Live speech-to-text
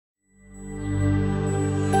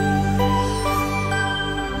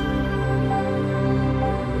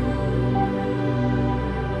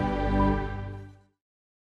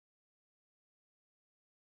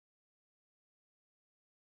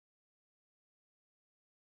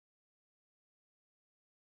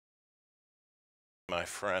My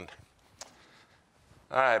friend.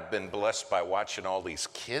 I've been blessed by watching all these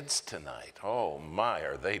kids tonight. Oh my,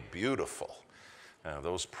 are they beautiful.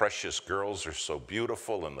 Those precious girls are so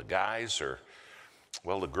beautiful, and the guys are,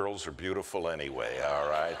 well, the girls are beautiful anyway, all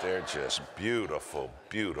right? They're just beautiful,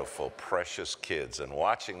 beautiful, precious kids. And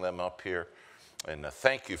watching them up here, and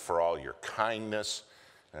thank you for all your kindness.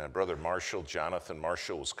 Brother Marshall, Jonathan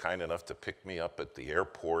Marshall, was kind enough to pick me up at the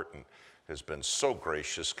airport and has been so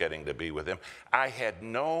gracious getting to be with him. I had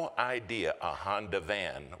no idea a Honda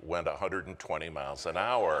van went 120 miles an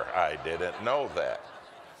hour. I didn't know that.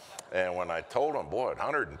 And when I told him, boy,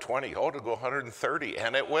 120, oh, to go 130,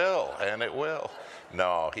 and it will, and it will.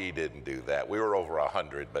 No, he didn't do that. We were over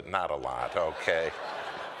 100, but not a lot, okay?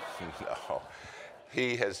 No.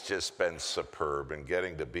 He has just been superb in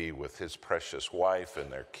getting to be with his precious wife and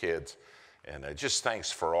their kids. And just thanks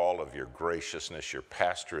for all of your graciousness. Your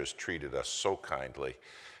pastor has treated us so kindly,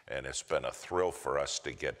 and it's been a thrill for us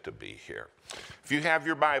to get to be here. If you have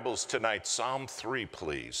your Bibles tonight, Psalm 3,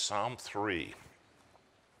 please. Psalm 3.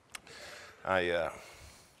 I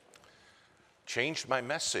changed my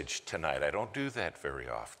message tonight. I don't do that very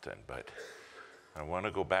often, but I want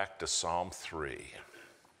to go back to Psalm 3.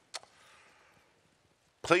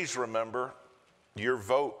 Please remember, your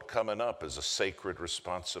vote coming up is a sacred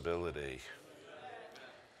responsibility.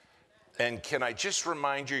 And can I just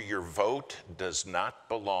remind you, your vote does not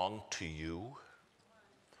belong to you.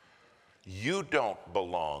 You don't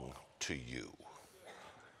belong to you.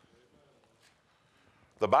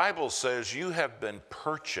 The Bible says you have been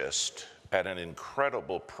purchased at an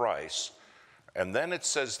incredible price. And then it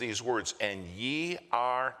says these words, and ye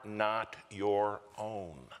are not your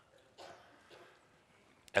own.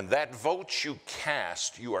 And that vote you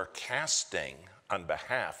cast, you are casting on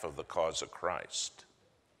behalf of the cause of Christ.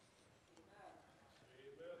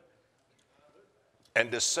 And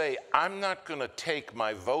to say, I'm not going to take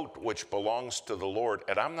my vote, which belongs to the Lord,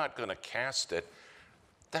 and I'm not going to cast it,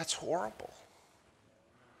 that's horrible.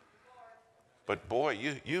 But boy,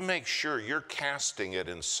 you make sure you're casting it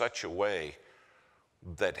in such a way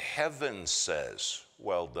that heaven says,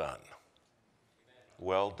 well done,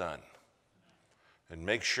 well done. And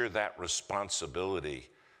make sure that responsibility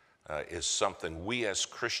is something we as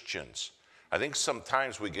Christians, I think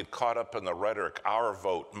sometimes we get caught up in the rhetoric, our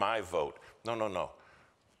vote, my vote. No, no, no.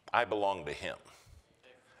 I belong to him.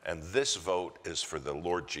 And this vote is for the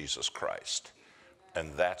Lord Jesus Christ.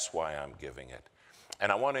 And that's why I'm giving it.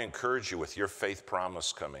 And I want to encourage you with your faith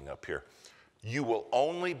promise coming up here. You will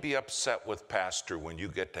only be upset with Pastor when you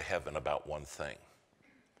get to heaven about one thing.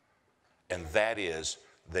 And that is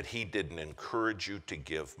that he didn't encourage you to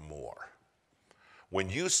give more. When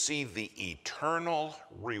you see the eternal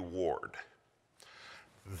reward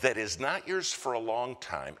that is not yours for a long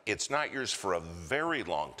time, it's not yours for a very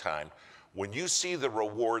long time, when you see the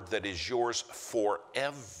reward that is yours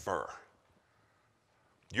forever,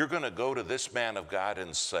 you're going to go to this man of God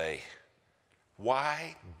and say,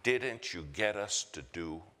 why didn't you get us to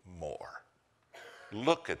do more?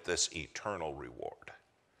 Look at this eternal reward.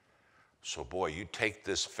 So boy, you take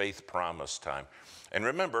this faith promise time. And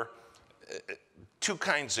remember, two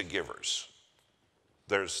kinds of givers.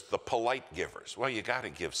 There's the polite givers. Well, you got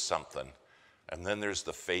to give something. And then there's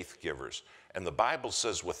the faith givers. And the Bible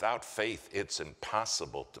says without faith, it's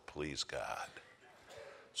impossible to please God.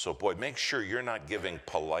 So boy, make sure you're not giving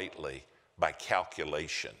politely by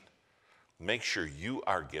calculation. Make sure you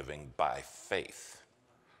are giving by faith.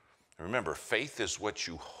 Remember, faith is what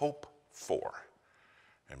you hope for.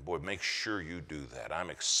 And boy, make sure you do that. I'm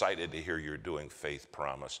excited to hear you're doing faith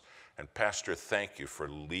promise. And Pastor, thank you for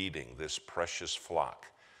leading this precious flock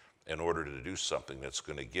in order to do something that's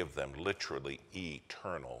going to give them literally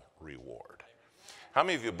eternal reward. How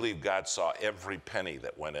many of you believe God saw every penny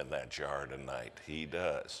that went in that jar tonight? He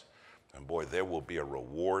does. And boy, there will be a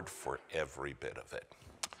reward for every bit of it.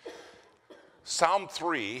 Psalm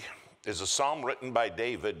 3 is a psalm written by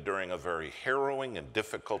David during a very harrowing and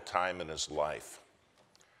difficult time in his life.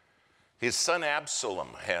 His son Absalom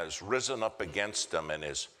has risen up against him and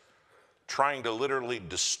is trying to literally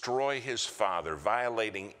destroy his father,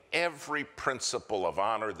 violating every principle of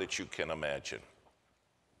honor that you can imagine.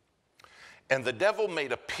 And the devil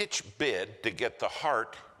made a pitch bid to get the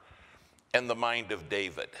heart and the mind of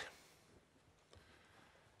David.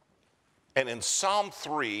 And in Psalm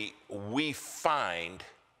 3, we find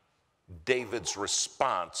David's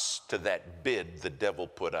response to that bid the devil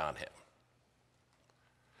put on him.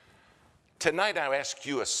 Tonight, I ask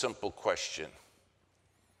you a simple question.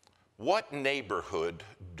 What neighborhood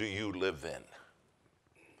do you live in?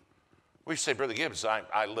 We say, Brother Gibbs,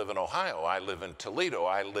 I live in Ohio, I live in Toledo,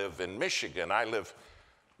 I live in Michigan, I live...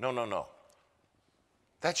 No, no, no.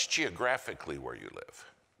 That's geographically where you live.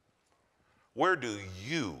 Where do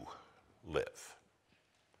you live?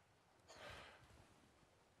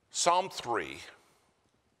 Psalm 3,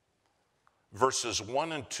 verses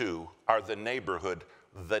 1 and 2 are the neighborhood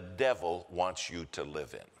the devil wants you to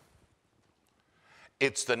live in.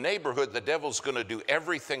 It's the neighborhood the devil's going to do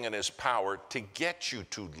everything in his power to get you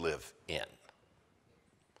to live in.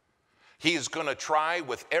 He is going to try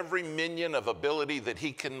with every minion of ability that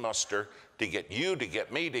he can muster to get you, to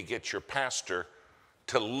get me, to get your pastor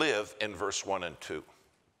to live in verse 1 and 2.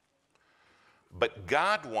 But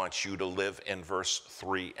God wants you to live in verse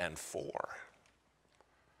 3 and 4.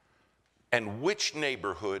 And which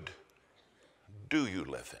neighborhood do you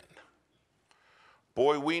live in?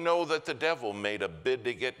 Boy, we know that the devil made a bid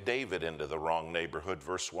to get David into the wrong neighborhood,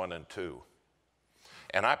 verse 1 and 2.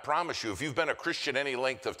 And I promise you, if you've been a Christian any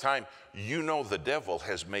length of time, you know the devil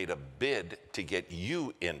has made a bid to get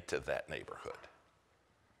you into that neighborhood.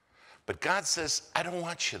 But God says, I don't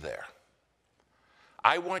want you there.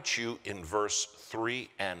 I want you in verse 3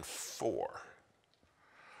 and 4.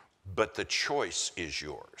 But the choice is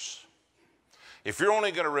yours. If you're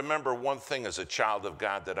only going to remember one thing as a child of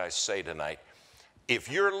God that I say tonight,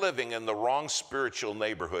 if you're living in the wrong spiritual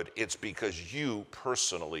neighborhood, it's because you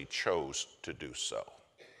personally chose to do so.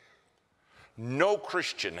 No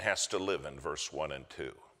Christian has to live in verse 1 and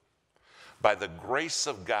 2. By the grace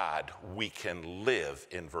of God, we can live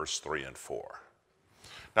in verse 3 and 4.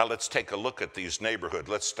 Now let's take a look at these neighborhoods.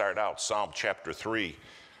 Let's start out Psalm chapter 3,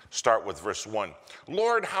 start with verse 1.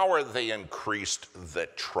 Lord, how are they increased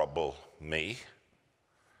that trouble me?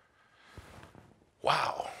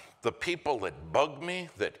 Wow, the people that bug me,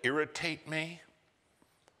 that irritate me,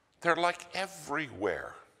 they're like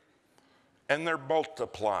everywhere, and they're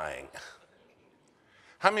multiplying.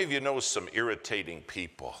 How many of you know some irritating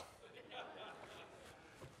people?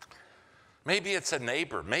 Maybe it's a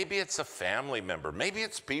neighbor, maybe it's a family member, maybe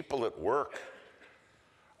it's people at work.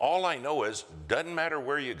 All I know is, doesn't matter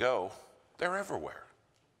where you go, they're everywhere.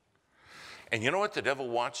 And you know what the devil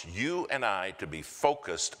wants? You and I to be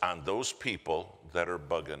focused on those people that are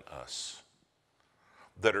bugging us,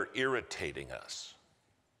 that are irritating us.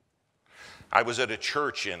 I was at a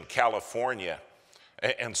church in California,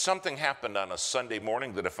 and something happened on a Sunday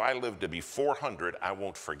morning that if I live to be 400, I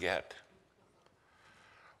won't forget.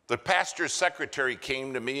 The pastor's secretary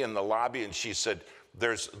came to me in the lobby and she said,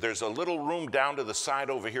 there's a little room down to the side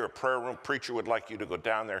over here, a prayer room. Preacher would like you to go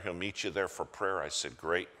down there. He'll meet you there for prayer. I said,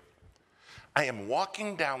 great. I am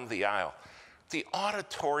walking down the aisle. The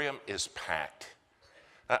auditorium is packed.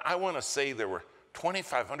 I want to say there were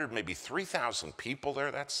 2,500, maybe 3,000 people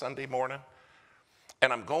there that Sunday morning.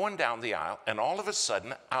 And I'm going down the aisle, and all of a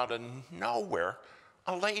sudden, out of nowhere,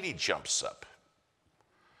 a lady jumps up.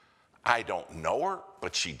 I don't know her,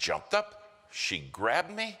 but she jumped up, she grabbed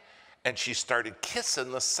me, and she started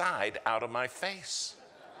kissing the side out of my face.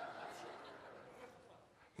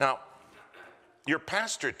 Now, your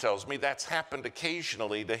pastor tells me that's happened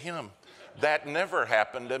occasionally to him. That never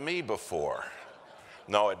happened to me before.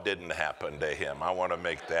 No, it didn't happen to him. I want to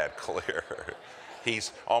make that clear.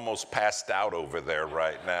 He's almost passed out over there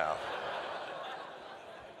right now.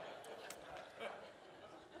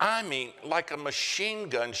 I mean, like a machine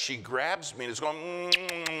gun, she grabs me and is going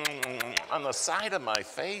on the side of my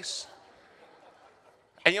face.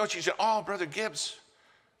 And you know what she said? Oh, Brother Gibbs,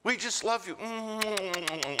 we just love you.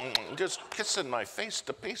 Just kissing my face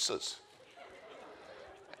to pieces.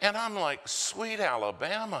 And I'm like, sweet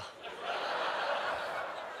Alabama.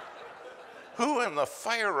 Who in the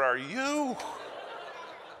fire are you?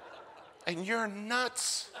 And you're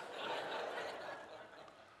nuts.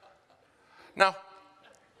 Now,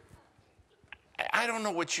 I don't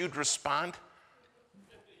know what you'd respond,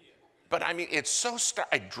 but I mean, it's so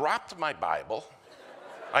I dropped my Bible.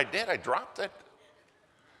 I did, I dropped it.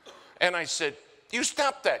 And I said, you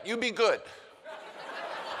stop that, you be good.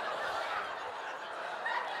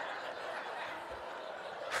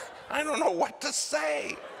 I don't know what to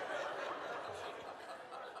say.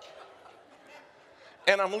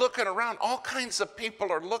 And I'm looking around, all kinds of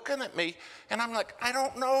people are looking at me, and I'm like, I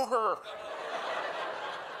don't know her.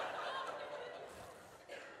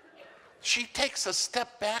 She takes a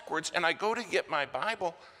step backwards, and I go to get my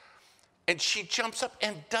Bible, and she jumps up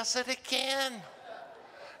and does it again.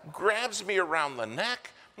 Grabs me around the neck,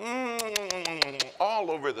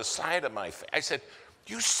 all over the side of my face. I said,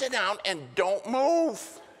 you sit down and don't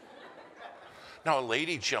move. Now, a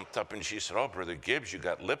lady jumped up and she said, oh, Brother Gibbs, you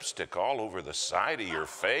got lipstick all over the side of your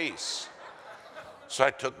face. So I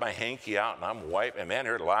took my hanky out and I'm wiping. Man,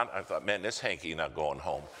 there's a lot. I thought, man, this hanky not going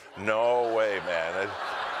home. No way, man.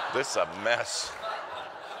 This is a mess.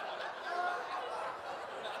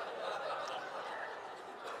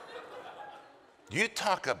 You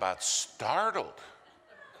talk about startled.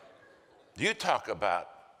 You talk about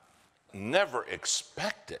never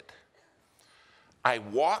expected. I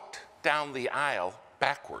walked down the aisle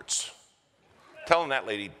backwards, telling that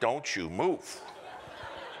lady, don't you move.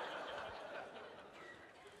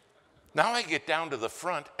 Now I get down to the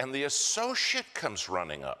front, and the associate comes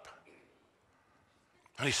running up.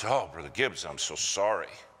 And he said, oh, Brother Gibbs, I'm so sorry.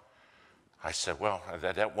 I said, well,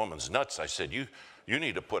 that woman's nuts. I said, you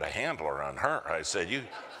need to put a handler on her. I said,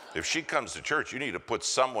 if she comes to church, you need to put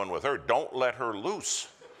someone with her. Don't let her loose.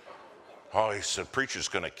 Oh, he said, preacher's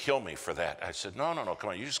going to kill me for that. I said, no, come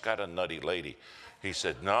on, you just got a nutty lady. He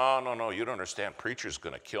said, no, you don't understand. Preacher's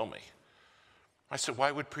going to kill me. I said,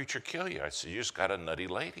 why would preacher kill you? I said, you just got a nutty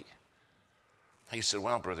lady. He said,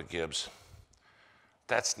 well, Brother Gibbs,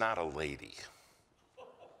 that's not a lady.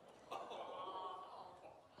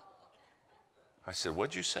 I said,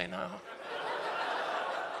 what'd you say now?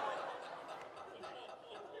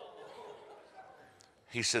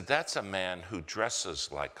 He said, that's a man who dresses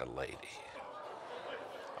like a lady.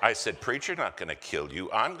 I said, preacher, not going to kill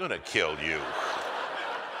you. I'm going to kill you.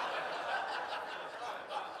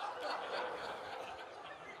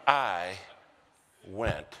 I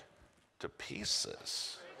went to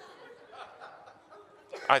pieces.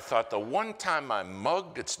 I thought the one time I'm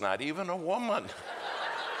mugged, it's not even a woman.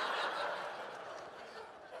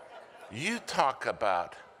 You talk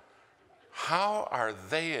about how are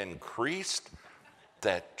they increased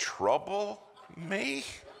that trouble me?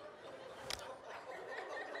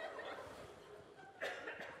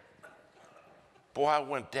 Boy, I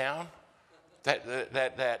went down.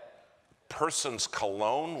 That person's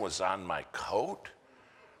cologne was on my coat.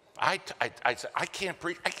 I said, I can't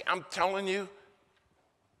preach. I'm telling you,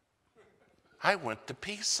 I went to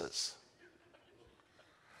pieces.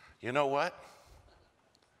 You know what?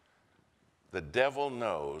 The devil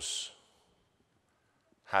knows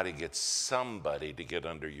how to get somebody to get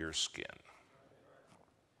under your skin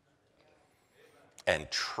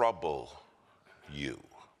and trouble you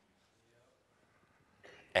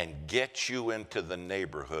and get you into the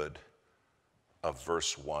neighborhood of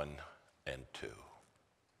verse 1 and 2.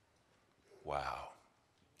 Wow.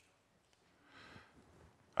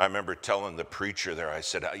 I remember telling the preacher there, I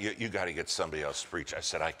said, you got to get somebody else to preach. I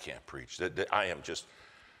said, I can't preach. I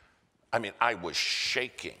was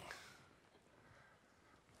shaking.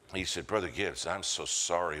 He said, Brother Gibbs, I'm so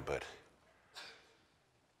sorry, but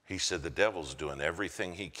he said, the devil's doing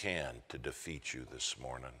everything he can to defeat you this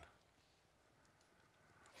morning.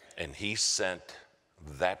 And he sent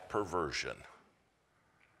that perversion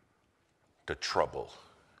to trouble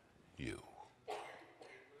you.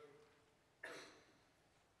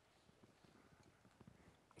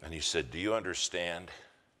 And he said, do you understand?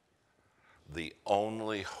 The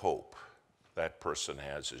only hope that person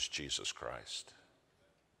has is Jesus Christ.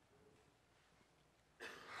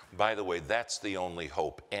 By the way, that's the only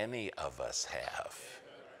hope any of us have,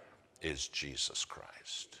 is Jesus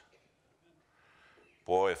Christ.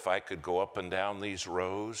 Boy, if I could go up and down these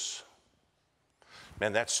rows,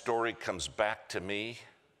 man, that story comes back to me.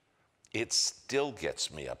 It still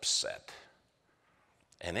gets me upset.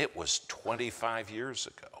 And it was 25 years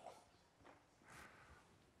ago.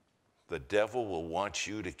 The devil will want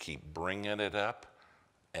you to keep bringing it up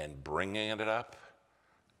and bringing it up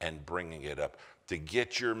and bringing it up to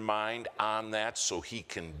get your mind on that so he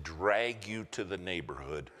can drag you to the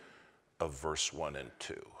neighborhood of verse 1 and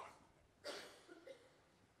 2.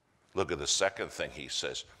 Look at the second thing he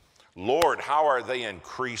says. Lord, how are they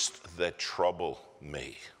increased that trouble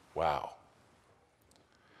me? Wow.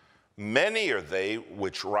 Many are they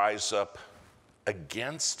which rise up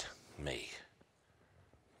against me.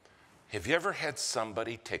 Have you ever had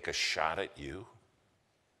somebody take a shot at you?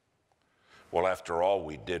 Well, after all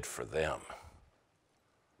we did for them,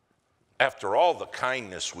 after all the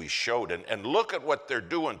kindness we showed, and look at what they're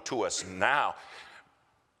doing to us now.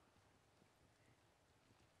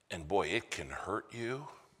 And boy, it can hurt you.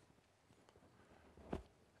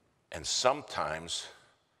 And sometimes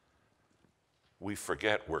we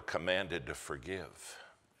forget we're commanded to forgive.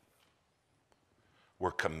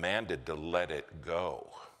 We're commanded to let it go.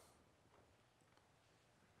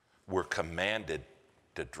 We're commanded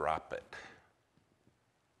to drop it.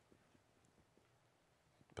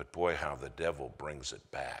 But boy, how the devil brings it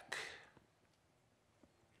back.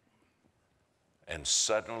 And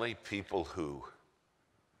suddenly people who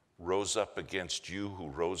rose up against you, who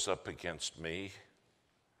rose up against me,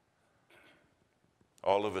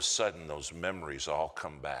 all of a sudden those memories all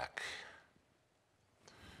come back.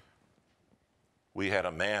 We had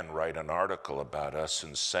a man write an article about us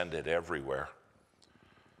and send it everywhere.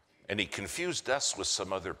 And he confused us with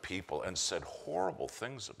some other people and said horrible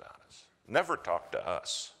things about us. Never talked to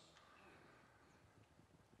us.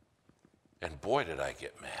 And boy, did I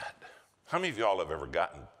get mad. How many of y'all have ever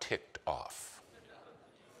gotten ticked off?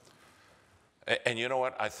 And you know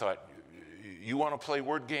what? I thought, you want to play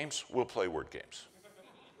word games? We'll play word games.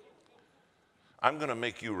 I'm going to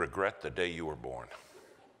make you regret the day you were born.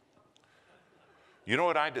 You know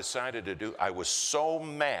what I decided to do? I was so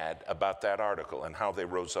mad about that article and how they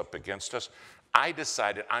rose up against us. I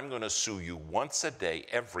decided I'm going to sue you once a day,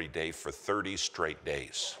 every day for 30 straight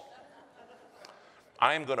days.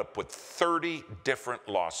 I am going to put 30 different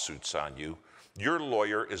lawsuits on you. Your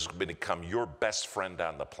lawyer is going to become your best friend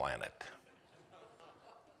on the planet.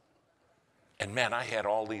 And man, I had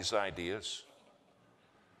all these ideas.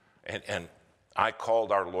 And I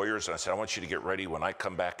called our lawyers and I said, I want you to get ready when I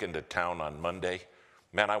come back into town on Monday.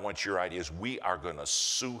 Man, I want your ideas. We are going to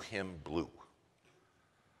sue him blue.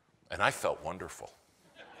 And I felt wonderful.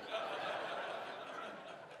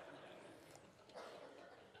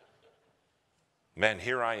 Man,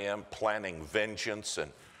 here I am planning vengeance.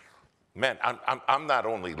 And man, I'm not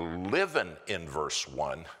only living in verse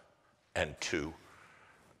 1 and 2,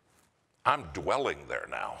 I'm dwelling there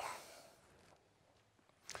now.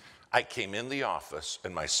 I came in the office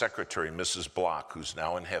and my secretary, Mrs. Block, who's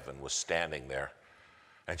now in heaven, was standing there.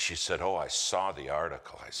 And she said, oh, I saw the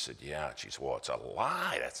article. I said, yeah. And she said, well, it's a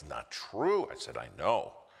lie. That's not true. I said, I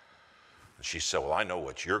know. And she said, well, I know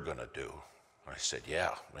what you're going to do. I said,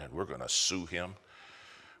 yeah, man, we're going to sue him.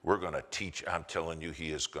 We're going to teach. I'm telling you,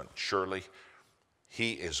 he is going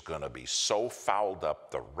to be so fouled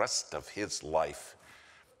up the rest of his life.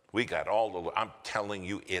 We got all the, I'm telling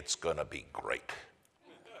you, it's going to be great.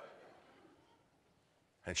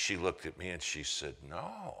 And she looked at me and she said,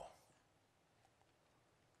 no,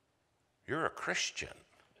 you're a Christian.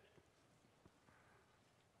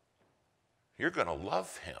 You're going to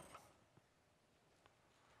love him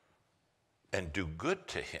and do good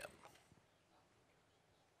to him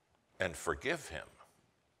and forgive him,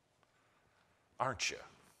 aren't you?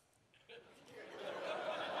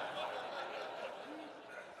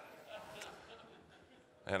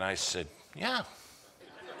 And I said, yeah.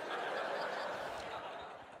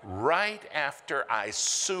 Right after I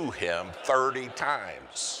sue him 30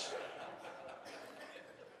 times.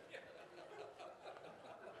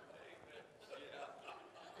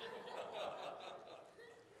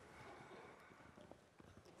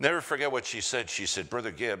 Never forget what she said. She said, Brother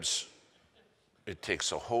Gibbs, it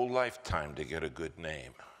takes a whole lifetime to get a good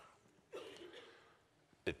name.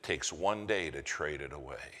 It takes one day to trade it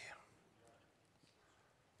away.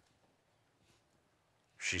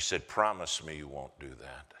 She said, promise me you won't do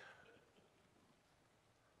that.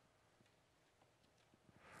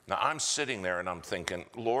 Now, I'm sitting there and I'm thinking,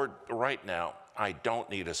 Lord, right now, I don't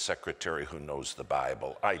need a secretary who knows the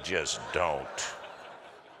Bible. I just don't.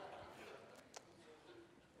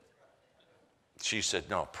 She said,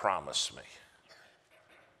 no, promise me.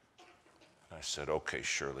 I said, okay,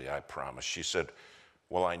 Shirley, I promise. She said,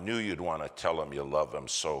 well, I knew you'd want to tell him you love him,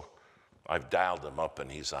 so I've dialed him up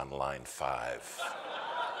and he's on line 5.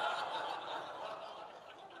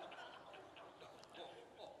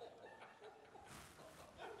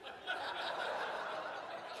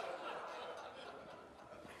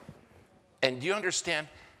 And do you understand?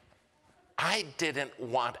 I didn't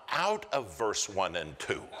want out of verse 1 and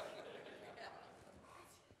 2.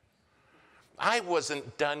 I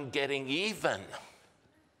wasn't done getting even.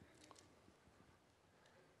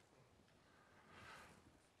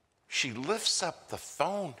 She lifts up the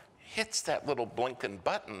phone, hits that little blinking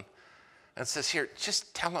button, and says, here,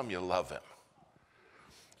 just tell him you love him.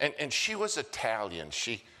 And she was Italian.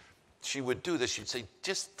 She would do this. She'd say,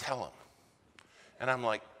 just tell him. And I'm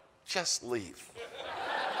like, just leave.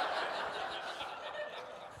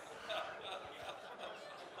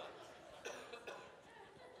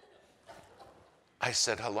 I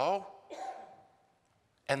said, hello?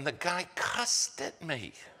 And the guy cussed at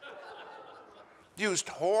me. Used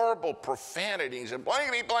horrible profanity. He said,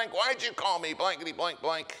 blankety blank, why'd you call me blankety blank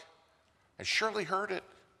blank? And Shirley heard it.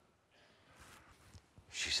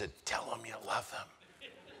 She said, tell him you love him.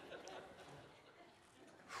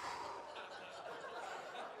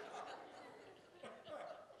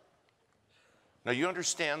 Now, you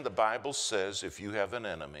understand the Bible says if you have an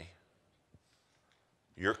enemy,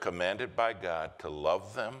 you're commanded by God to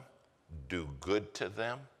love them, do good to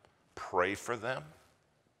them, pray for them.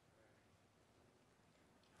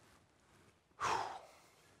 Whew.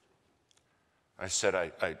 I said,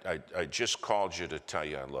 I just called you to tell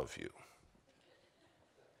you I love you.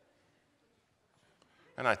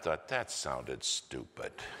 And I thought, that sounded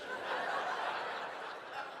stupid.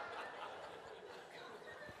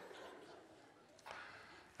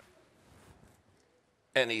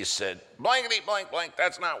 And he said, blankety blank blank,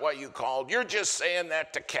 that's not what you called. You're just saying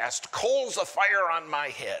that to cast coals of fire on my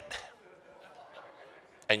head.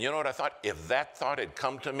 And you know what I thought? If that thought had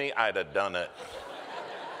come to me, I'd have done it.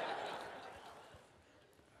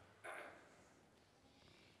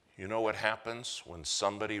 You know what happens when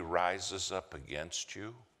somebody rises up against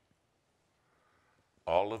you?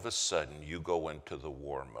 All of a sudden, you go into the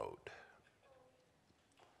war mode.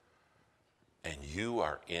 And you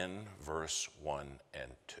are in verse 1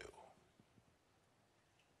 and 2.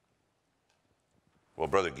 Well,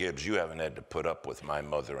 Brother Gibbs, you haven't had to put up with my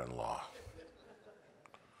mother-in-law.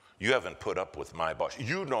 You haven't put up with my boss.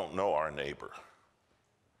 You don't know our neighbor.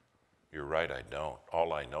 You're right, I don't.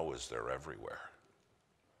 All I know is they're everywhere.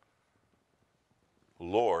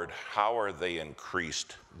 Lord, how are they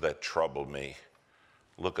increased that trouble me?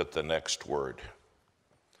 Look at the next word.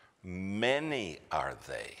 Many are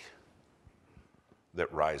they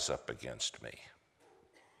that rise up against me.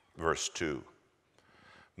 Verse 2.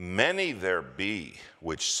 Many there be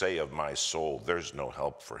which say of my soul, there's no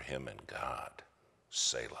help for him in God.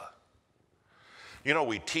 Selah. You know,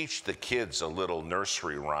 we teach the kids a little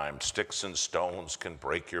nursery rhyme. Sticks and stones can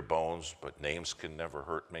break your bones, but names can never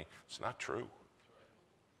hurt me. It's not true.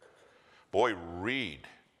 Boy, read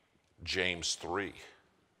James 3.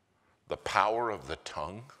 The power of the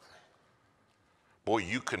tongue. Boy,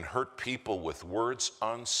 you can hurt people with words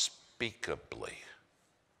unspeakably.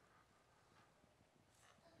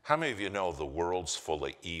 How many of you know the world's full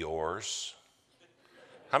of Eeyores?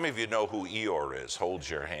 How many of you know who Eeyore is? Hold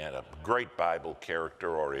your hand up. Great Bible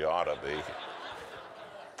character, or he ought to be.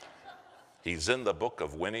 He's in the book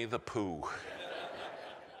of Winnie the Pooh.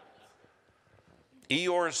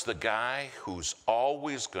 Eeyore's the guy who's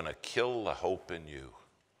always going to kill the hope in you.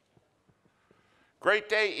 Great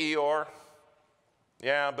day, Eeyore.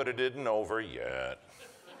 Yeah, but it isn't over yet.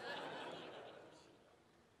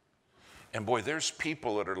 And boy, there's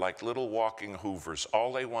people that are like little walking Hoovers.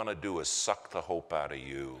 All they want to do is suck the hope out of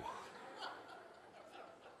you.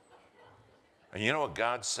 And you know what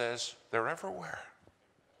God says? They're everywhere.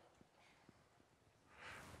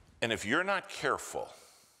 And if you're not careful,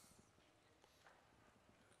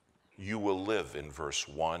 you will live in verse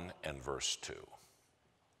 1 and verse 2.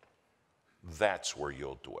 That's where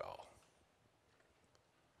you'll dwell.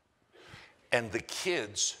 And the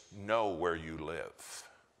kids know where you live.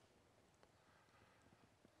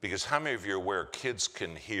 Because how many of you are aware kids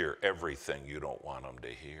can hear everything you don't want them to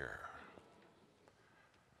hear?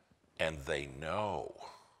 And they know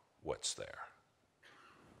what's there.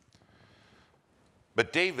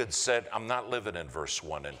 But David said, I'm not living in verse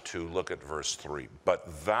 1 and 2. Look at verse 3.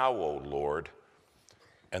 But thou, O Lord,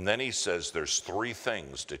 and then he says there's three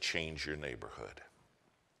things to change your neighborhood.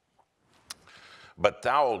 But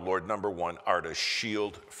thou, O Lord, number one, art a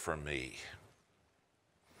shield for me.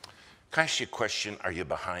 Can I ask you a question? Are you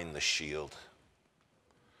behind the shield?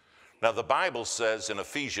 Now, the Bible says in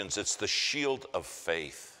Ephesians, it's the shield of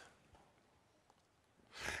faith.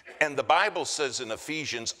 And the Bible says in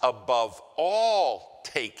Ephesians, above all,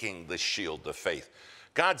 taking the shield of faith.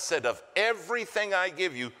 God said, of everything I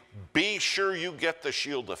give you, be sure you get the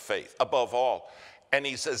shield of faith, above all. And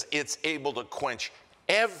he says, it's able to quench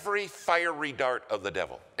every fiery dart of the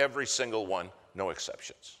devil, every single one, no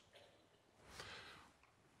exceptions.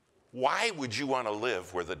 Why would you want to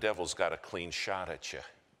live where the devil's got a clean shot at you?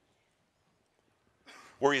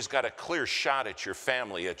 Where he's got a clear shot at your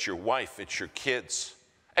family, at your wife, at your kids,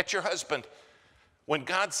 at your husband. When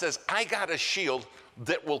God says, I got a shield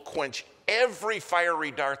that will quench every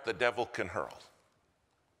fiery dart the devil can hurl.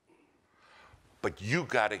 But you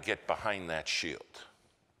got to get behind that shield.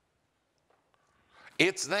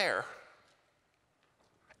 It's there.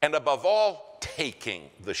 And above all, taking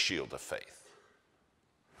the shield of faith.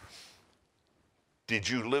 Did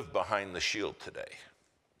you live behind the shield today?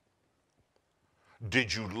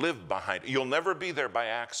 Did you live behind it? You'll never be there by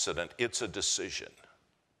accident. It's a decision.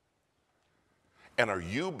 And are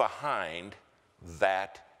you behind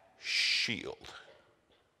that shield?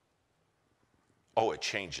 Oh, it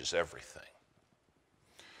changes everything.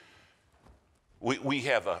 We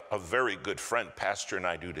have a very good friend, Pastor and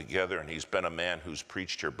I do together, and he's been a man who's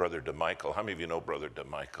preached here, Brother DeMichael. How many of you know Brother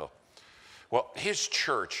DeMichael? Well, his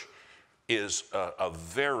church is a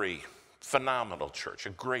very phenomenal church,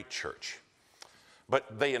 a great church.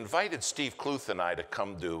 But they invited Steve Kluth and I to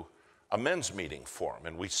come do a men's meeting for him,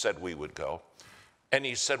 and we said we would go. And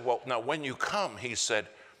he said, well, now when you come, he said,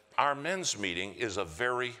 our men's meeting is a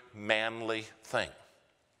very manly thing.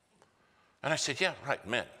 And I said, yeah, right,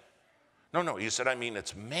 men. No, he said, I mean,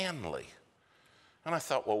 it's manly. And I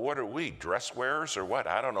thought, well, what are we, dress wearers or what?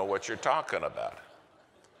 I don't know what you're talking about.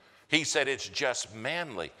 He said it's just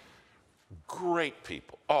manly. Great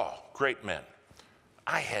people. Oh, great men.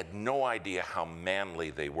 I had no idea how manly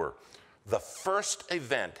they were. The first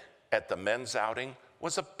event at the men's outing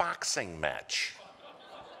was a boxing match.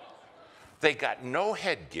 They got no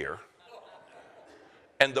headgear,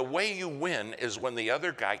 and the way you win is when the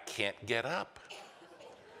other guy can't get up.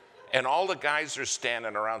 And all the guys are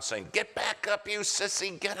standing around saying, "Get back up, you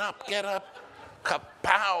sissy, get up, get up."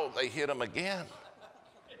 Kapow, they hit him again.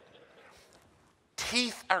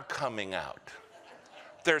 Teeth are coming out.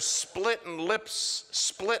 They're splitting lips,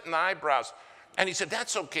 splitting eyebrows. And he said,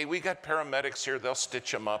 "That's okay, we got paramedics here, they'll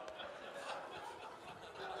stitch him up."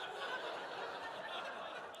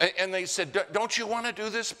 And they said, "Don't you want to do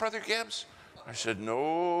this, Brother Gibbs?" I said,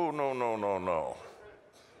 No.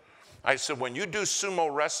 I said, "When you do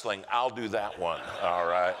sumo wrestling, I'll do that one, all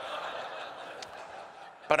right?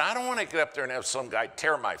 But I don't want to get up there and have some guy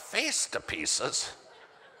tear my face to pieces."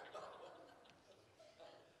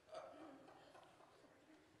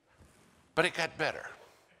 But it got better.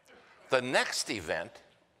 The next event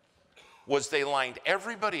was they lined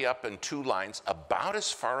everybody up in two lines about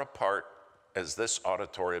as far apart as this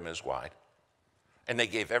auditorium is wide, and they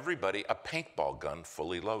gave everybody a paintball gun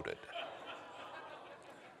fully loaded.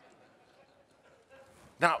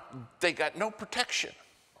 Now, they got no protection,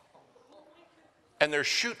 and they're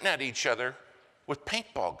shooting at each other with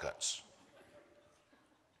paintball guns.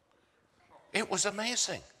 It was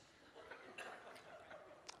amazing.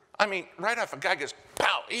 I mean, right off, a guy goes,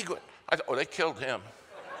 "Pow, Egon." I thought, oh, they killed him.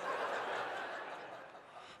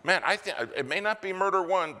 Man, I think it may not be murder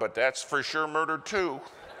one, but that's for sure murder two.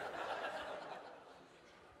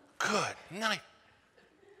 Good night.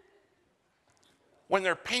 When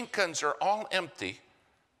their paint guns are all empty,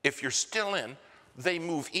 if you're still in, they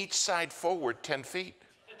move each side forward 10 feet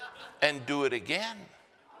and do it again.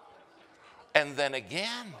 And then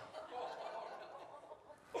again.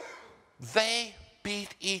 They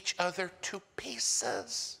beat each other to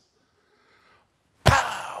pieces.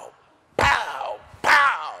 Pow, pow,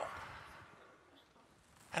 pow.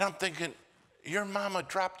 And I'm thinking, your mama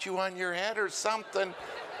dropped you on your head or something.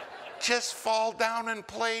 Just fall down and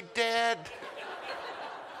play dead.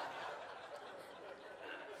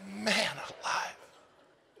 Man alive.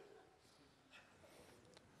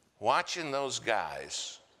 Watching those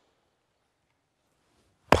guys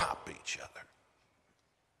pop each other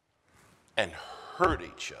and hurt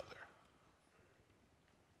each other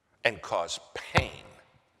and cause pain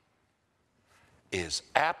is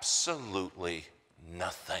absolutely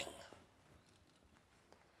nothing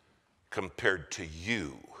compared to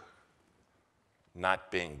you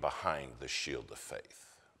not being behind the shield of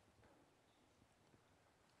faith.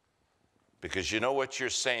 Because you know what you're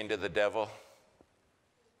saying to the devil?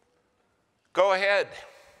 Go ahead.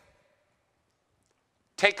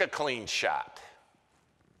 Take a clean shot.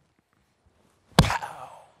 Pow,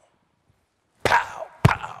 pow,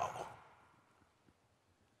 pow.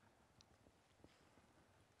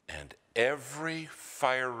 And every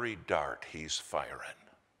fiery dart he's firing,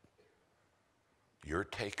 you're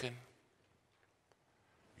taken,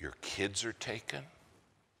 your kids are taken,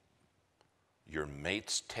 your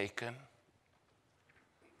mate's taken,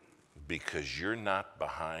 because you're not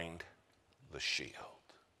behind the shield.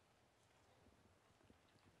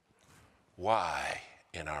 Why,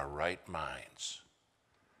 in our right minds,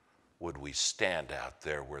 would we stand out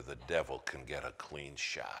there where the devil can get a clean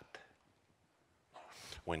shot?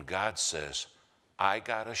 When God says, I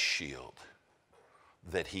got a shield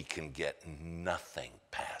that he can get nothing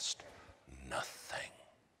past, nothing.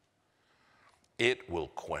 It will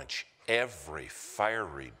quench every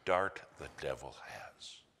fiery dart the devil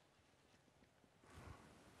has.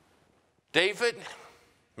 David,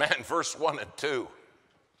 man, verse 1 and 2.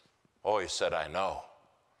 Oh, he said, I know.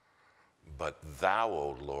 But thou,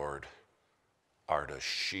 O Lord, art a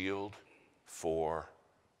shield for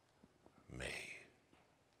me.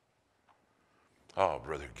 Oh,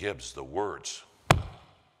 Brother Gibbs, the words.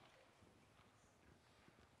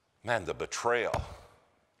 Man, the betrayal.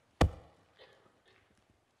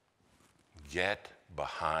 Get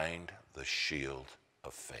behind the shield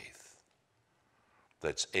of faith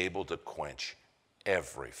that's able to quench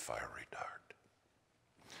every fiery dart.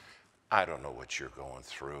 I don't know what you're going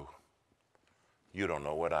through. You don't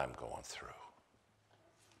know what I'm going through.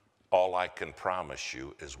 All I can promise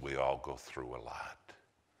you is we all go through a lot.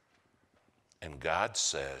 And God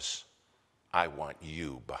says, I want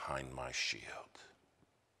you behind my shield.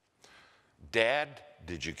 Dad,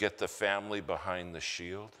 did you get the family behind the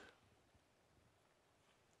shield?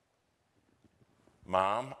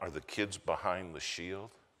 Mom, are the kids behind the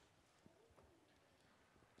shield?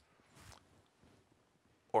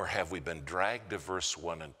 Or have we been dragged to verse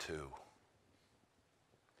 1 and 2?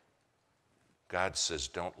 God says,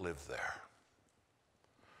 don't live there.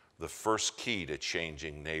 The first key to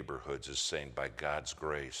changing neighborhoods is saying, by God's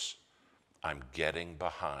grace, I'm getting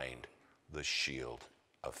behind the shield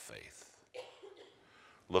of faith.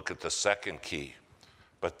 Look at the second key.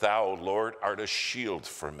 But thou, O Lord, art a shield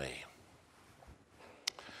for me.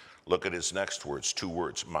 Look at his next words, 2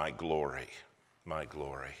 words, my glory, my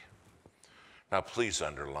glory. Now, please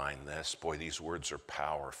underline this. Boy, these words are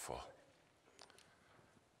powerful.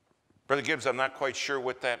 Brother Gibbs, I'm not quite sure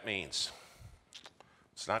what that means.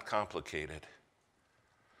 It's not complicated.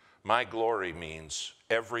 My glory means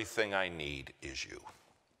everything I need is you.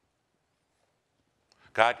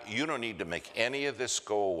 God, you don't need to make any of this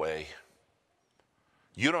go away.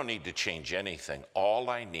 You don't need to change anything. All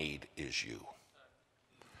I need is you.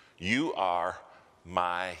 You are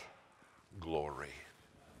my glory.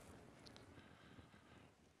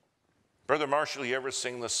 Brother Marshall, you ever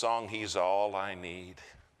sing the song, He's All I Need?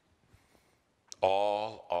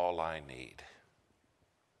 All I need.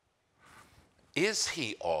 Is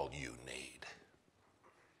he all you need?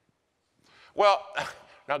 Well,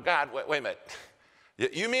 now God, wait a minute.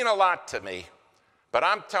 You mean a lot to me, but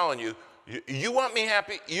I'm telling you, you want me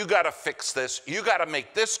happy? You got to fix this. You got to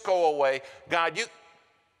make this go away. God,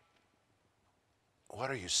 what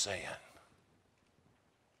are you saying?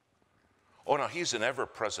 Oh, no, he's an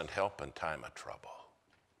ever-present help in time of trouble.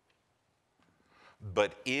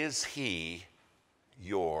 But is he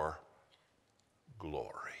your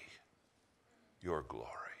glory? Your glory.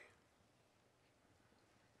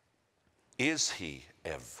 Is he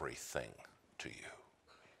everything to you?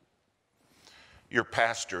 Your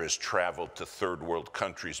pastor has traveled to third world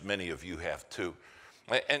countries. Many of you have too.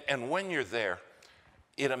 And when you're there,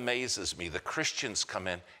 it amazes me. The Christians come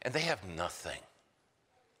in and they have nothing.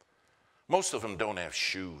 Most of them don't have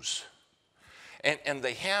shoes. And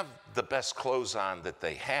they have the best clothes on that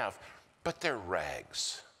they have, but they're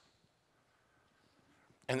rags.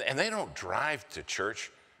 And they don't drive to church.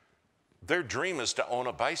 Their dream is to own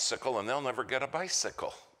a bicycle, and they'll never get a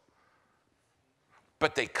bicycle.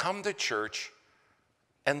 But they come to church,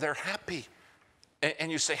 and they're happy. And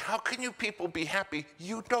you say, how can you people be happy?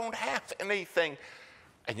 You don't have anything.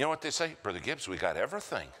 And you know what they say? Brother Gibbs, we got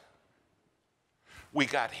everything. We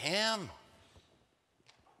got him.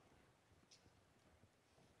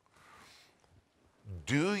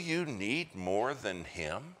 Do you need more than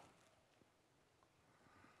him?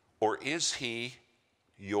 Or is he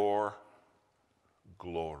your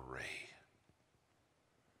glory?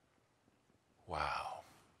 Wow.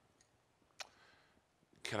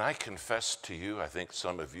 Can I confess to you, I think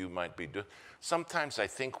some of you might be doing, sometimes I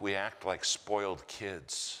think we act like spoiled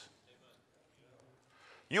kids.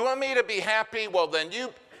 You want me to be happy? Well, then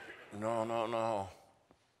you, no.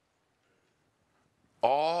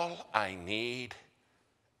 All I need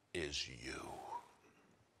is you.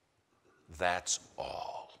 That's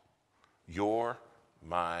all. You're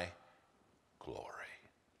my glory.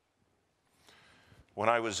 When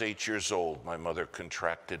I was 8 years old, my mother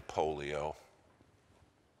contracted polio.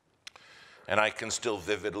 And I can still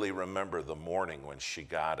vividly remember the morning when she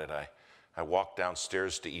got it. I walked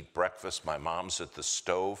downstairs to eat breakfast. My mom's at the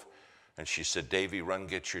stove. And she said, Davy, run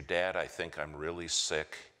get your dad. I think I'm really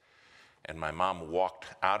sick. And my mom walked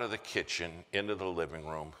out of the kitchen into the living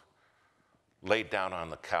room, laid down on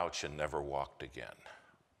the couch, and never walked again.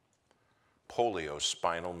 Polio,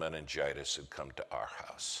 spinal meningitis, had come to our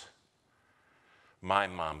house. My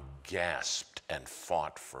mom gasped and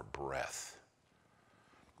fought for breath.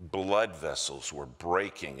 Blood vessels were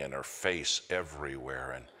breaking in her face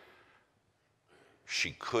everywhere, and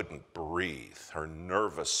she couldn't breathe. Her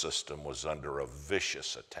nervous system was under a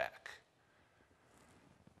vicious attack.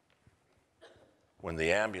 When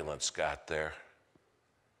the ambulance got there,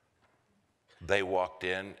 they walked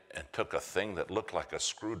in and took a thing that looked like a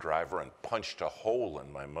screwdriver and punched a hole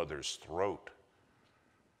in my mother's throat.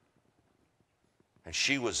 And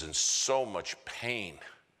she was in so much pain.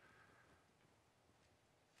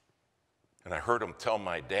 And I heard him tell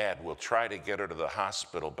my dad, we'll try to get her to the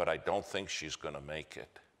hospital, but I don't think she's going to make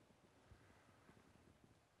it.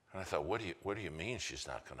 And I thought, what do you mean she's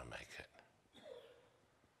not going to make it?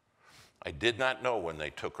 I did not know when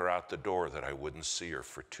they took her out the door that I wouldn't see her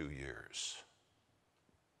for 2 years.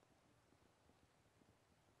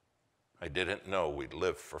 I didn't know we'd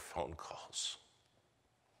live for phone calls.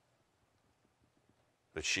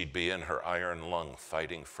 That she'd be in her iron lung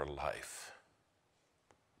fighting for life.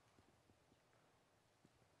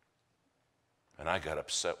 And I got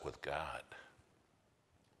upset with God.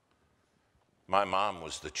 My mom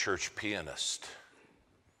was the church pianist.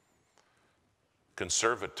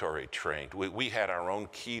 conservatory trained. We had our own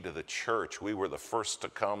key to the church. We were the first to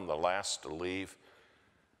come, the last to leave.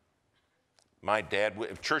 My dad,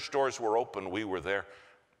 if church doors were open, we were there.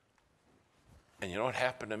 And you know what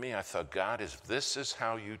happened to me? I thought, God, if this is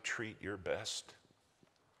how you treat your best,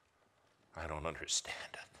 I don't understand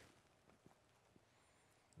it.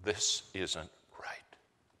 This isn't right.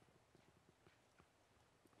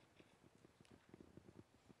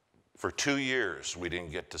 For 2 years, we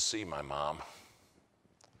didn't get to see my mom.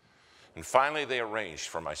 And finally, they arranged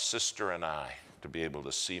for my sister and I to be able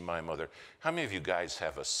to see my mother. How many of you guys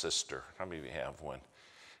have a sister? How many of you have one?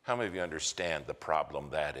 How many of you understand the problem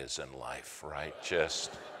that is in life, right?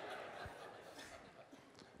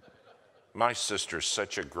 My sister's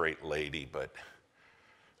such a great lady, but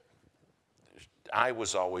I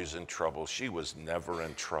was always in trouble. She was never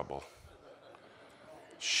in trouble.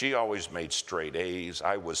 She always made straight A's.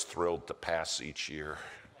 I was thrilled to pass each year.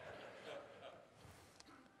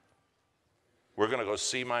 We're going to go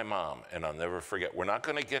see my mom, and I'll never forget. We're not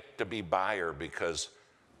going to get to be by her because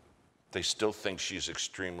they still think she's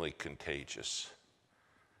extremely contagious.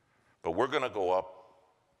 But we're going to go up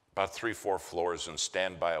about 3-4 floors and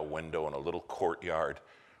stand by a window in a little courtyard,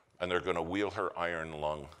 and they're going to wheel her iron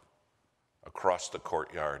lung across the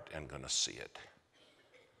courtyard and going to see it.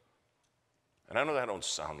 And I know that don't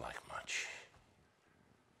sound like much,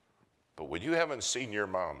 but when you haven't seen your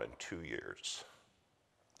mom in 2 years,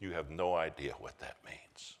 you have no idea what that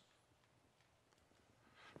means.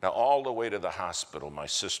 Now, all the way to the hospital, my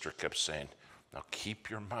sister kept saying, now keep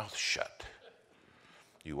your mouth shut.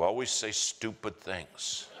 You always say stupid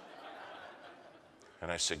things.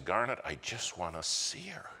 And I said, Garnet, I just want to see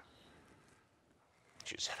her.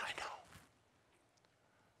 She said, I know.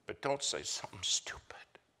 But don't say something stupid.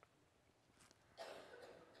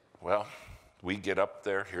 Well, we get up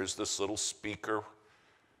there. Here's this little speaker.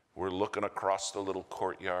 We're looking across the little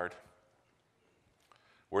courtyard.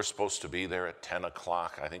 We're supposed to be there at 10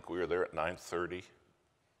 o'clock. I think we were there at 9:30.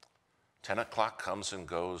 10 o'clock comes and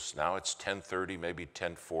goes. Now it's 10:30, maybe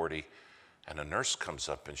 10:40. And a nurse comes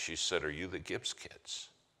up and she said, are you the Gibbs kids?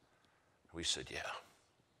 We said, yeah.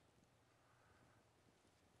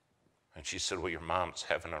 And she said, well, your mom's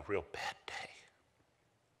having a real bad day.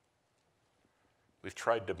 We've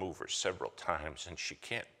tried to move her several times and she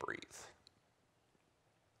can't breathe.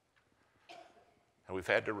 And we've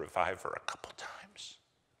had to revive her a couple times.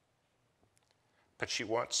 But she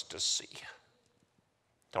wants to see you.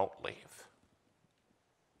 Don't leave.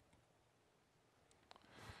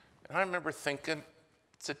 And I remember thinking,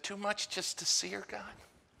 is it too much just to see her, God?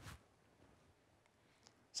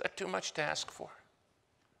 Is that too much to ask for?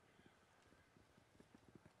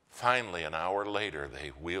 Finally, an hour later, they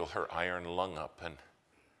wheel her iron lung up, and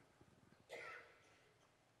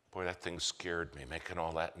boy, that thing scared me, making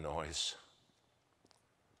all that noise.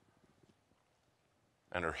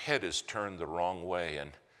 And her head is turned the wrong way,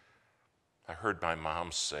 and I heard my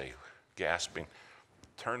mom say, gasping,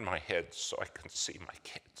 turn my head so I can see my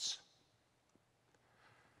kids.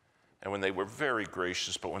 And when they were very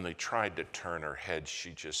gracious, but when they tried to turn her head,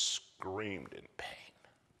 she just screamed in pain.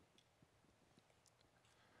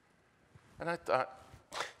 And I thought,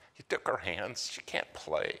 you took her hands, she can't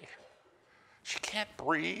play. She can't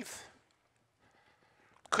breathe.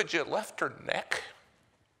 Could you have left her neck?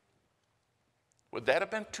 Would that have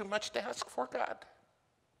been too much to ask for, God?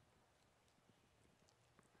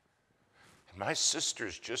 And my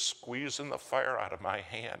sister's just squeezing the fire out of my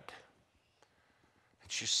hand.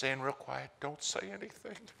 And she's saying real quiet, don't say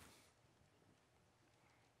anything.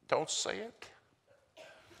 Don't say it.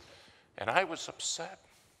 And I was upset.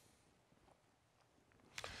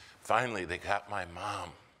 Finally, they got my mom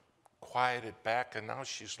quieted back, and now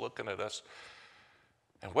she's looking at us.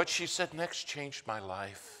 And what she said next changed my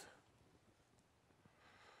life.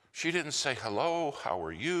 She didn't say, hello, how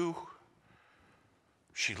are you?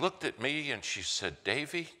 She looked at me and she said,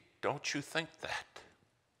 Davy, don't you think that?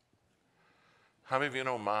 How many of you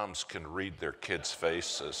know moms can read their kids'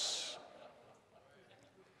 faces?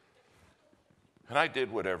 And I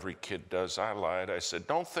did what every kid does. I lied. I said,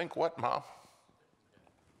 don't think what, Mom?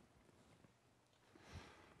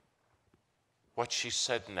 What she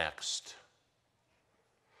said next,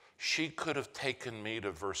 she could have taken me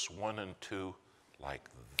to verse 1 and 2 like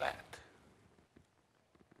that.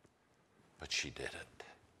 But she didn't.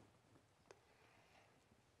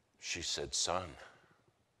 She said, son,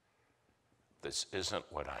 this isn't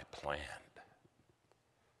what I planned,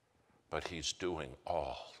 but he's doing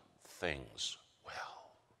all things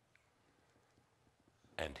well.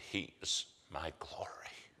 And he's my glory.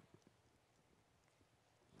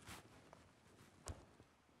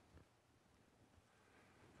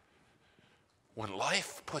 When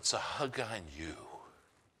life puts a hug on you,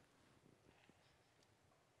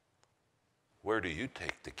 where do you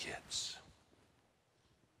take the kids?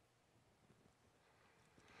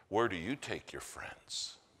 Where do you take your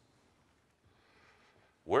friends?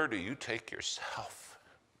 Where do you take yourself?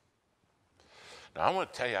 Now, I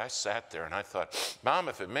want to tell you, I sat there and I thought, Mom,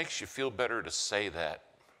 if it makes you feel better to say that.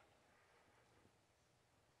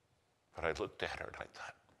 But I looked at her and I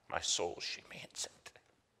thought, my soul, she means it.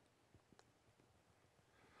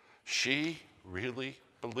 She really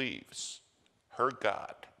believes her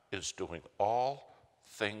God is doing all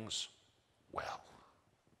things well.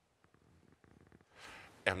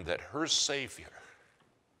 And that her Savior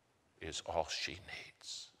is all she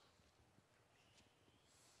needs.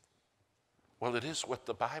 Well, it is what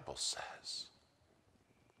the Bible says.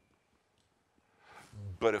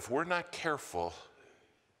 But if we're not careful,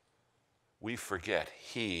 we forget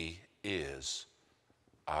He is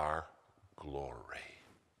our glory.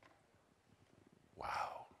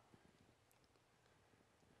 Wow.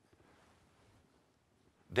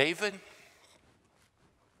 David,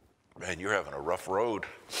 man, you're having a rough road.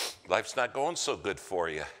 Life's not going so good for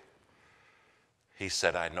you. He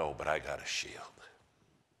said, I know, but I got a shield.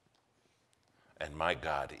 And my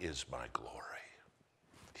God is my glory.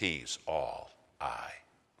 He's all I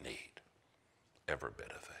need. Every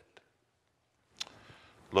bit of it.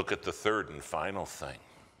 Look at the third and final thing.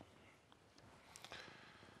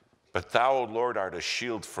 But thou, O Lord, art a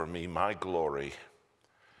shield for me, my glory,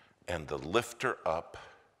 and the lifter up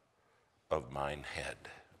of mine head.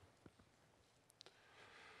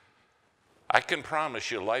 I can promise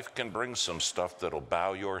you life can bring some stuff that'll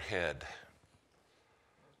bow your head.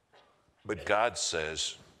 But God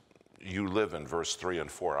says, you live in verse 3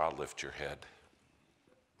 and 4, I'll lift your head.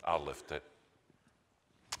 I'll lift it.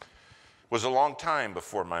 It was a long time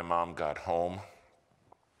before my mom got home.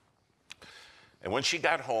 And when she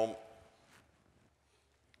got home,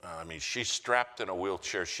 she's strapped in a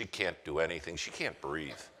wheelchair. She can't do anything. She can't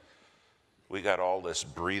breathe. We got all this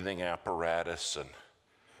breathing apparatus,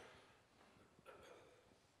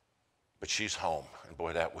 but she's home. And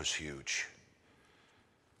boy, that was huge.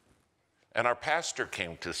 And our pastor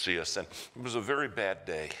came to see us, and it was a very bad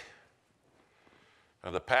day.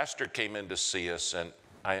 Now, the pastor came in to see us, and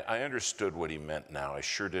I understood what he meant now. I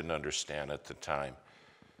sure didn't understand at the time.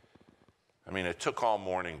 It took all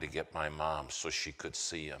morning to get my mom so she could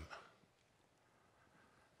see him.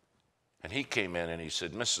 And he came in and he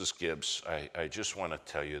said, Mrs. Gibbs, I just want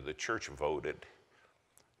to tell you the church voted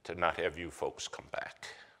to not have you folks come back.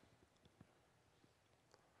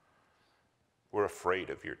 We're afraid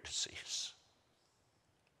of your disease.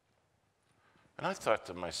 And I thought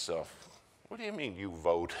to myself, what do you mean you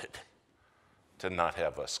voted to not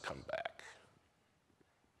have us come back?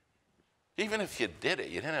 Even if you did it,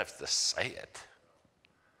 you didn't have to say it.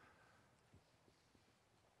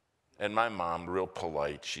 And my mom, real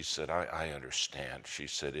polite, she said, I understand. She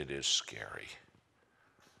said, it is scary.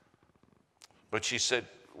 But she said,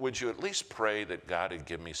 would you at least pray that God would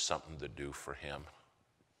give me something to do for him?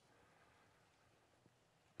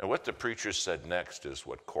 And what the preacher said next is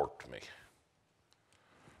what corked me.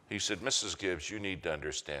 He said, Mrs. Gibbs, you need to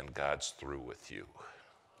understand God's through with you.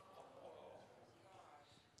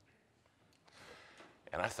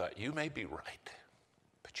 And I thought, you may be right,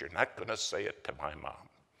 but you're not going to say it to my mom.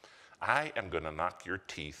 I am going to knock your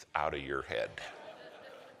teeth out of your head.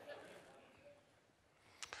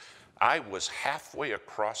 I was halfway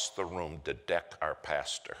across the room to deck our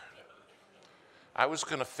pastor. I was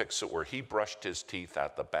going to fix it where he brushed his teeth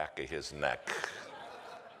out the back of his neck.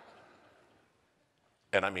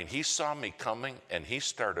 And he saw me coming and he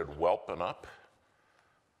started whelping up.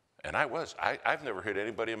 And I've never hit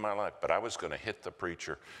anybody in my life, but I was going to hit the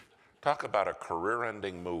preacher. Talk about a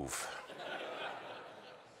career-ending move.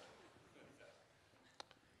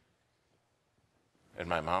 And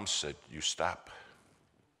my mom said, you stop.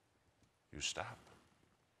 You stop.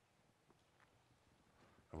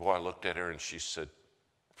 And boy, I looked at her and she said,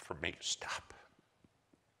 for me, stop.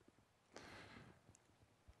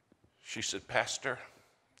 She said, Pastor,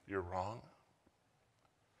 you're wrong.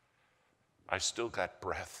 I still got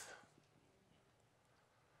breath.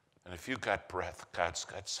 And if you got breath, God's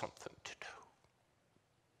got something to do.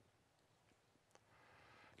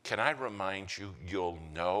 Can I remind you, you'll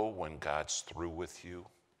know when God's through with you.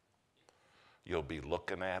 You'll be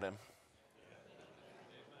looking at him.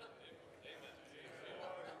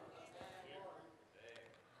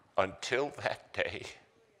 Until that day,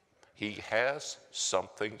 he has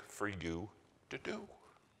something for you to do.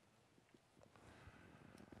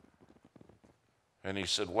 And he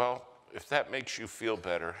said, well, if that makes you feel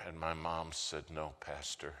better. And my mom said, no,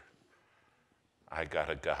 Pastor, I got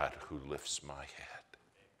a God who lifts my head.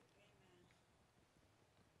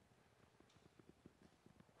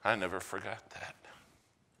 I never forgot that.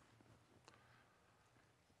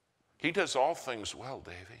 He does all things well,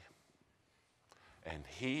 Davy. And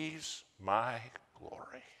he's my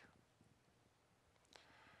glory.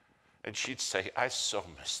 And she'd say, I so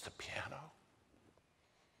miss the piano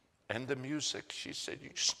and the music. She said, you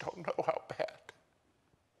just don't know how bad.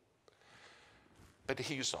 But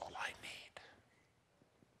he's all I need.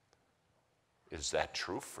 Is that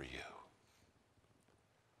true for you?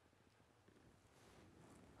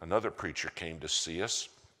 Another preacher came to see us.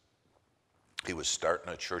 He was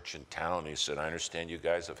starting a church in town. He said, I understand you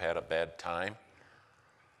guys have had a bad time.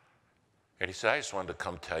 And he said, I just wanted to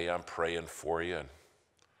come tell you I'm praying for you. And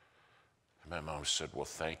my mom said, well,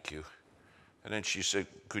 thank you. And then she said,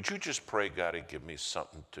 could you just pray God to give me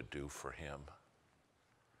something to do for him?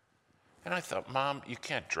 And I thought, Mom, you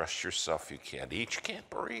can't dress yourself, you can't eat, you can't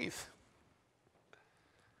breathe.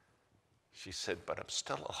 She said, but I'm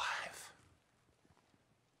still alive.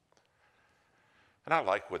 And I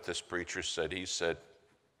like what this preacher said. He said,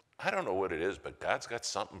 I don't know what it is, but God's got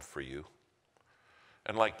something for you.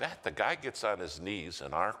 And like that, the guy gets on his knees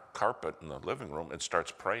in our carpet in the living room and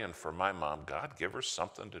starts praying for my mom. God, give her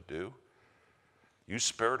something to do. You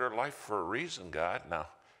spared her life for a reason, God. Now,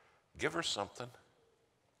 give her something.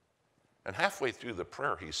 And halfway through the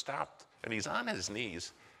prayer, he stopped, and he's on his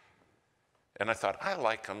knees. And I thought, I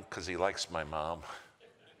like him because he likes my mom.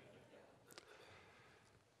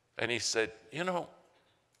 And he said, you know,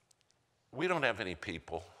 we don't have any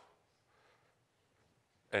people.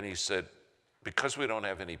 And he said, because we don't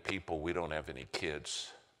have any people, we don't have any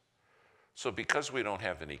kids. So because we don't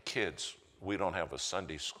have any kids, we don't have a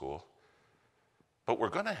Sunday school. But we're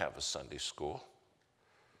going to have a Sunday school.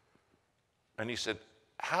 And he said,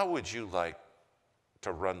 how would you like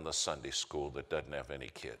to run the Sunday school that doesn't have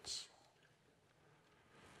any kids?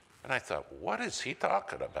 And I thought, what is he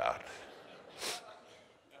talking about?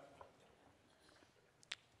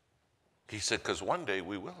 He said, because one day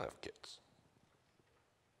we will have kids.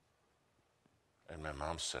 And my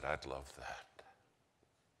mom said, I'd love that.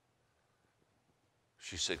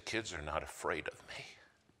 She said, kids are not afraid of me.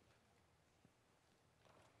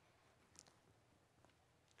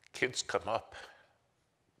 Kids come up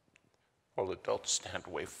while adults stand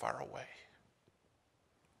way far away.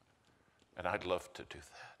 And I'd love to do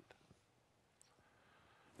that.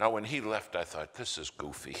 Now, when he left, I thought, this is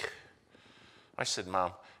goofy. I said,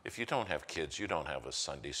 Mom, if you don't have kids, you don't have a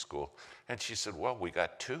Sunday school. And she said, well, we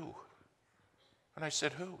got two. And I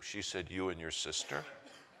said, who? She said, you and your sister.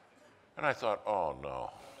 And I thought, oh, no.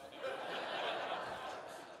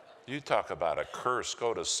 You talk about a curse.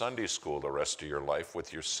 Go to Sunday school the rest of your life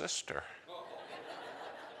with your sister.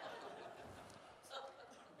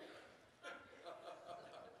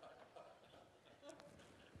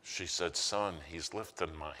 She said, son, he's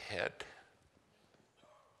lifting my head.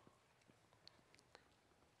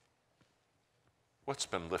 What's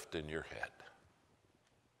been lifting your head?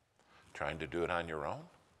 Trying to do it on your own?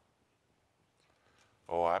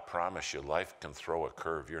 Oh, I promise you, life can throw a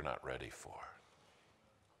curve you're not ready for.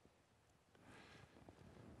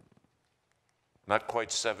 Not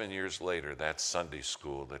quite 7 years later, that Sunday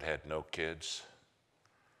school that had no kids,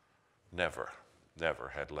 never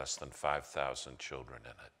had less than 5,000 children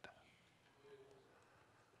in it.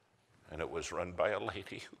 And it was run by a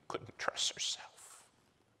lady who couldn't trust herself.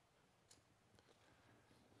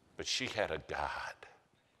 But she had a God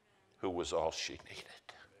who was all she needed.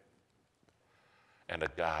 And a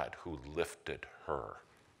God who lifted her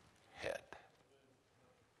head.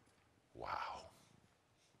 Wow.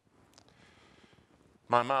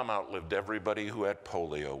 My mom outlived everybody who had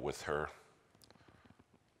polio with her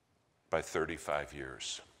by 35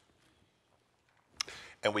 years.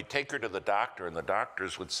 And we'd take her to the doctor, and the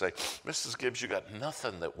doctors would say, Mrs. Gibbs, you got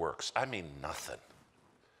nothing that works. I mean, nothing.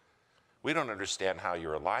 We don't understand how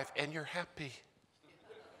you're alive, and you're happy.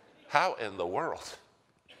 How in the world?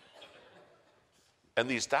 And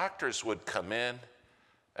these doctors would come in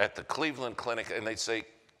at the Cleveland Clinic, and they'd say,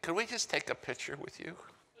 could we just take a picture with you?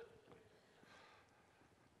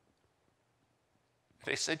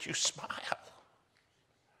 They said, you smile.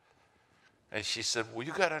 And she said, well,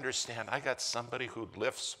 you got to understand, I got somebody who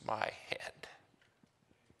lifts my head.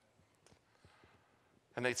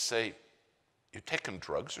 And they'd say, you taking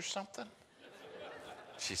drugs or something?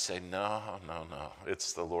 She'd say, no,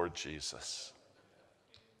 it's the Lord Jesus.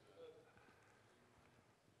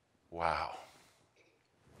 Wow.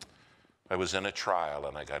 I was in a trial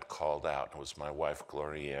and I got called out. It was my wife,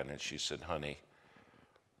 Gloria Ann, and she said, honey,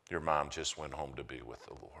 your mom just went home to be with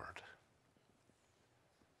the Lord.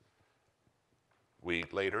 We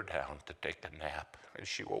laid her down to take a nap, and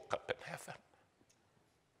she woke up in heaven.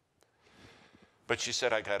 But she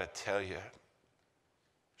said, I got to tell you,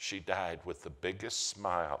 she died with the biggest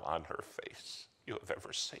smile on her face you have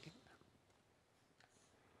ever seen.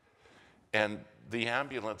 And the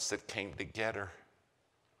ambulance that came to get her,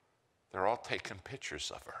 they're all taking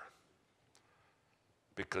pictures of her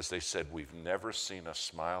because they said, we've never seen a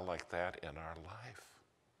smile like that in our life.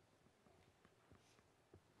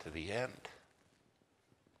 To the end.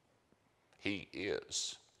 He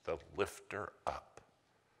is the lifter up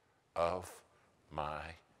of my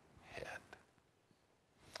head.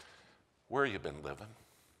 Where you been living?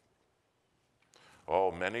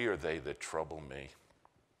 Oh, many are they that trouble me.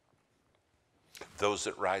 Those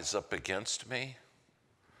that rise up against me,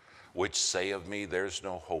 which say of me, there's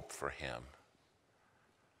no hope for him.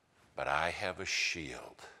 But I have a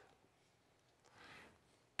shield,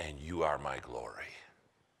 and you are my glory,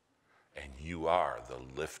 and you are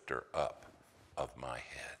the lifter up of my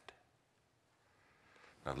head.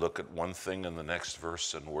 Now look at one thing in the next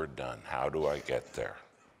verse and we're done. How do I get there?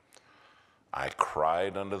 I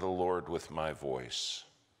cried unto the Lord with my voice,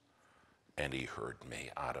 and he heard me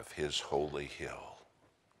out of his holy hill,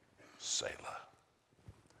 Selah.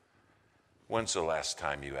 When's the last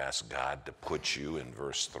time you asked God to put you in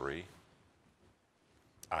verse 3?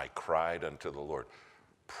 I cried unto the Lord.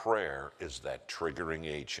 Prayer is that triggering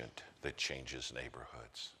agent that changes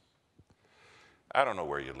neighborhoods. I don't know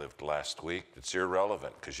where you lived last week. It's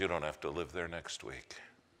irrelevant because you don't have to live there next week.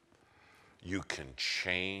 You can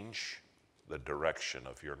change the direction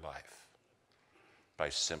of your life by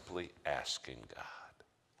simply asking God.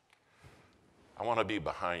 I want to be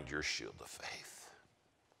behind your shield of faith.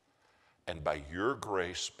 And by your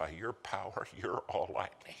grace, by your power, you're all I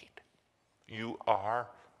need. You are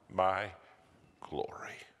my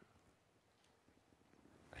glory.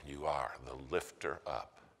 And you are the lifter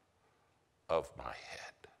up of my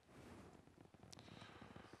head.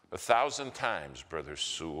 1,000 times, Brother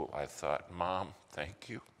Sewell, I thought, Mom, thank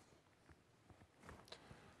you.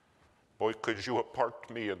 Boy, could you have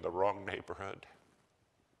parked me in the wrong neighborhood.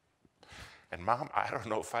 And Mom, I don't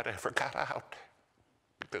know if I'd ever got out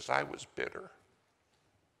because I was bitter.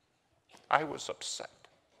 I was upset.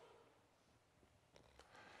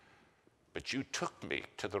 But you took me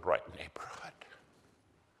to the right neighborhood.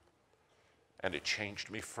 And it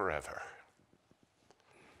changed me forever.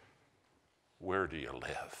 Where do you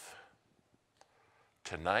live?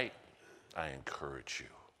 Tonight, I encourage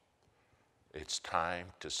you. It's time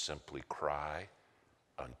to simply cry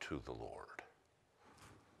unto the Lord.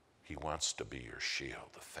 He wants to be your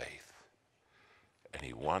shield of faith. And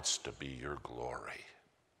he wants to be your glory.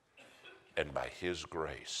 And by his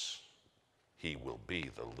grace, he will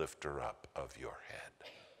be the lifter up of your head.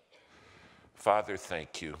 Father,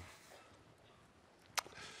 thank you.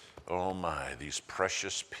 Oh my, these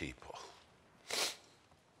precious people.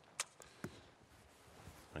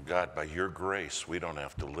 And God, by your grace, we don't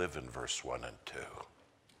have to live in verse 1 and 2.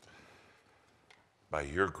 By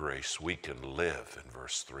your grace, we can live in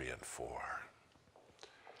verse 3 and 4.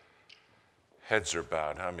 Heads are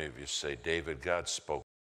bowed. How many of you say, David, God spoke